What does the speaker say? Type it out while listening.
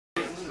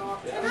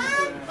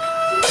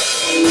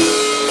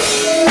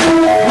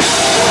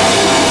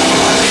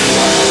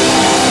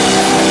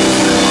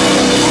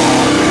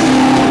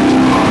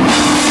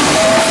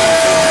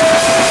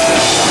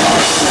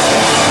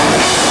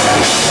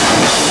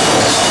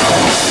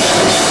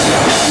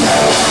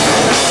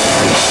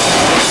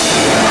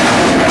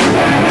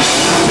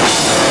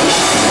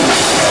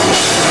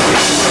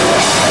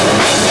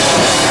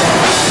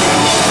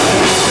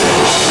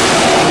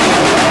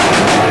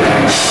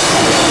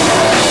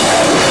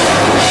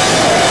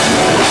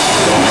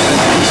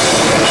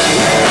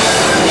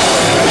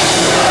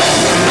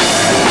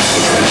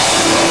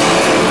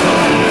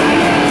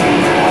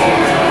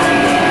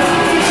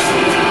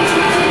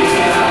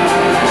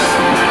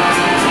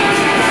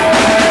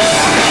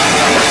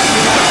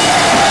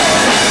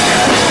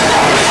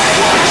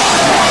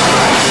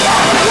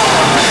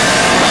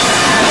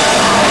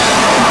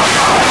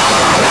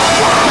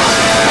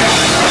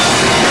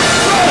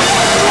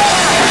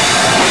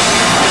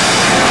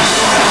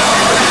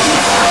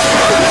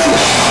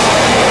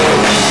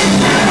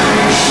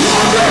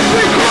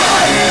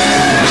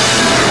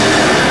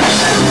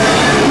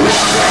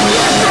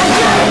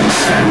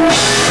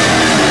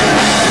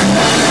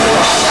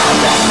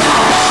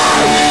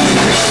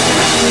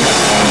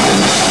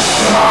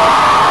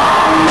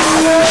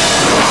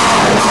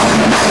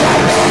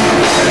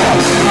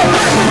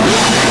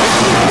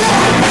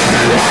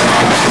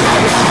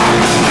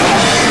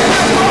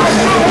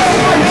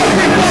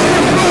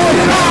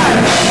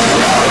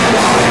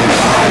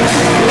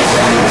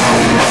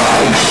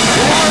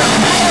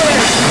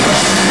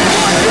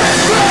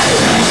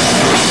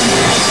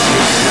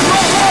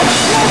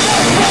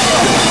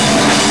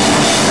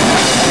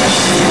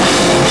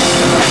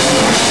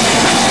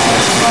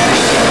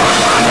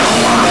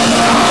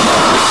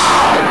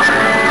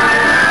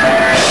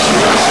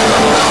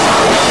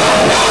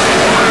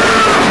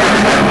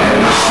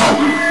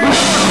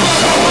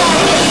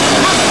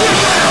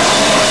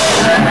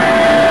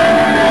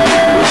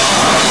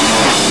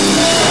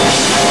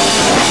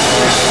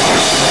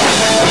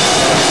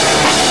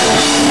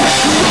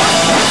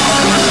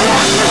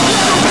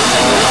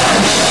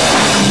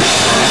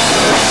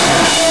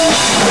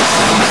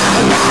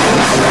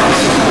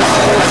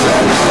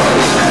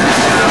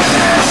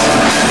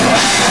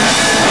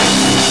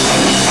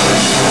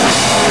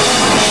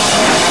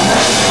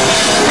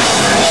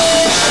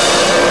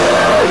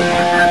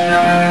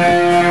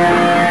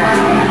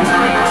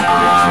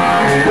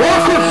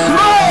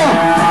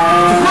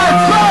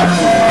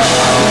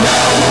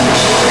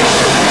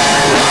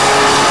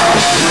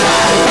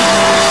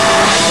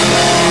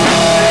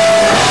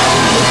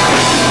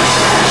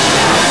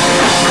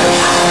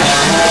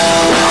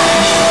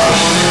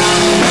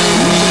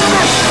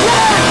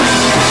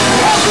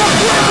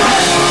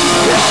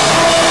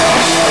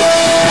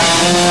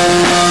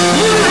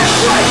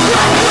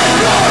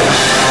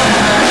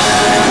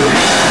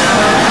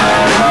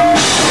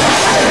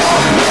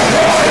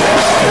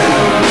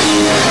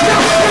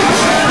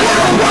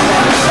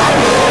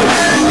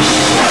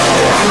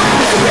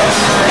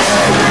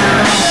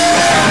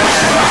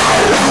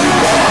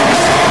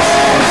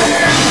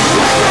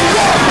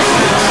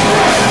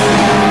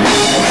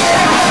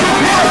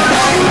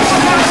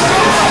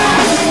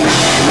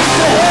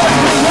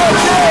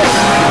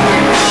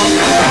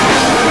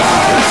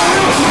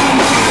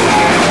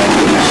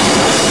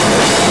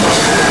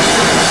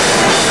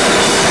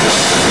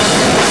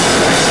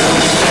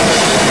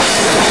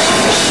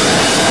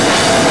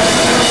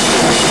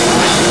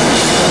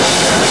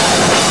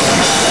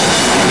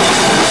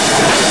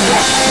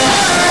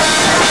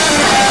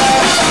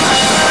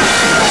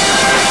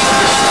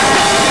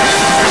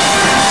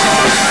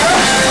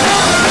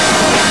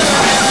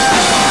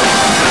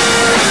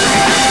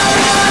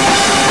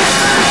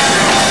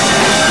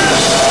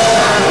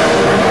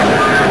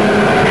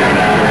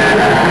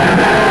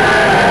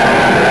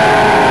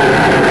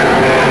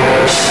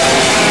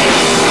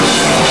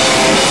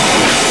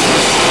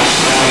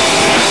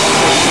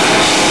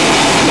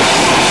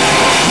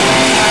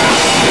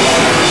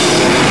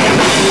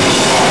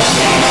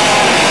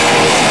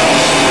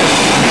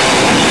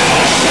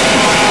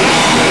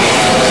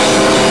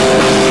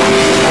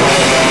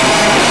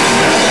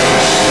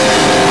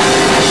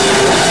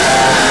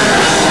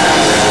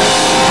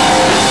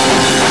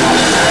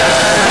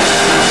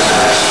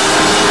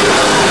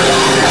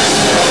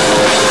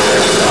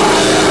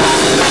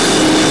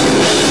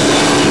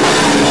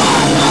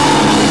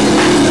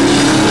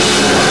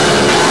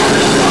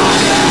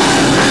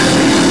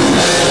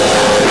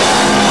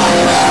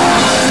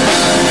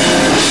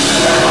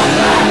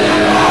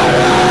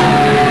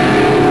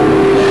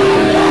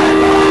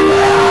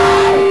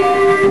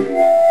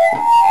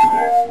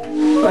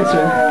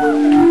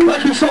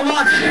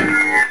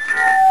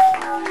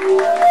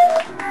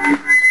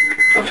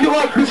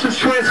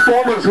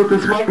With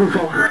this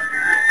microphone.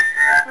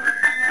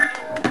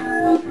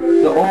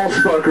 The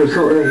all-sparker,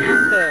 sorry.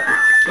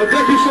 But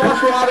thank you so much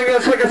for having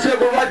us. Like I said,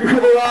 we're right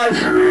before the rise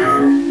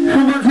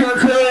from Lindsay,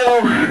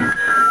 Ontario.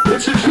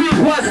 It's a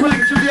true West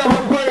Link to be able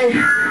to play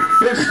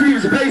in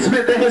Steve's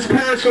basement that his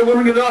parents are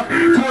willing enough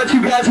to let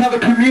you guys have a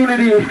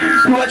community,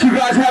 to let you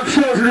guys have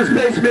shows in his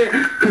basement,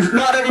 because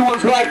not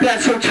anyone's like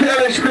that, so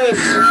cherish this.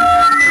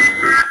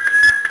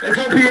 And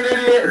don't be an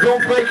idiot,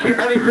 don't break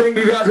anything,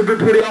 you guys have been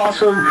pretty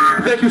awesome.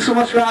 Thank you so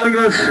much for having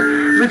us.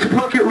 Mitch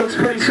Puckett looks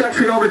pretty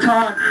sexy all the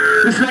time.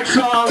 This next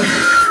song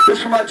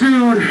is for my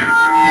dude,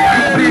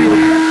 Cody.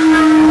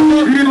 I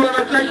love you and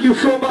I thank you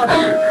so much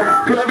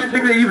for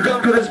everything that you've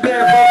done for this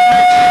band.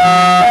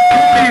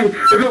 Cody,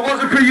 if it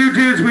wasn't for you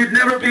dudes, we'd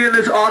never be in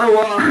this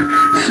Ottawa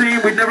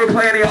scene, we'd never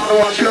play any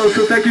Ottawa shows,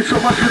 so thank you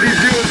so much for these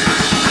dudes.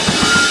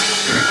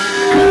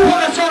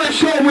 Put us on a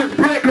show with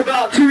Brick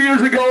about 2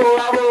 years ago, or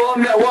however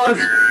long that was.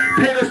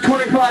 Paid us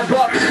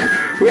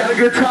 $25. We had a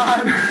good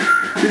time.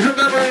 These are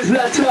memories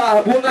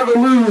that we'll never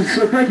lose,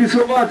 so thank you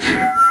so much. This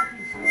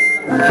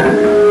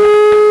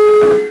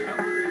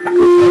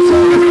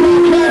song is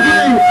called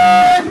Calvary.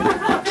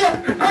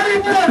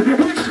 Anyone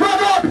who's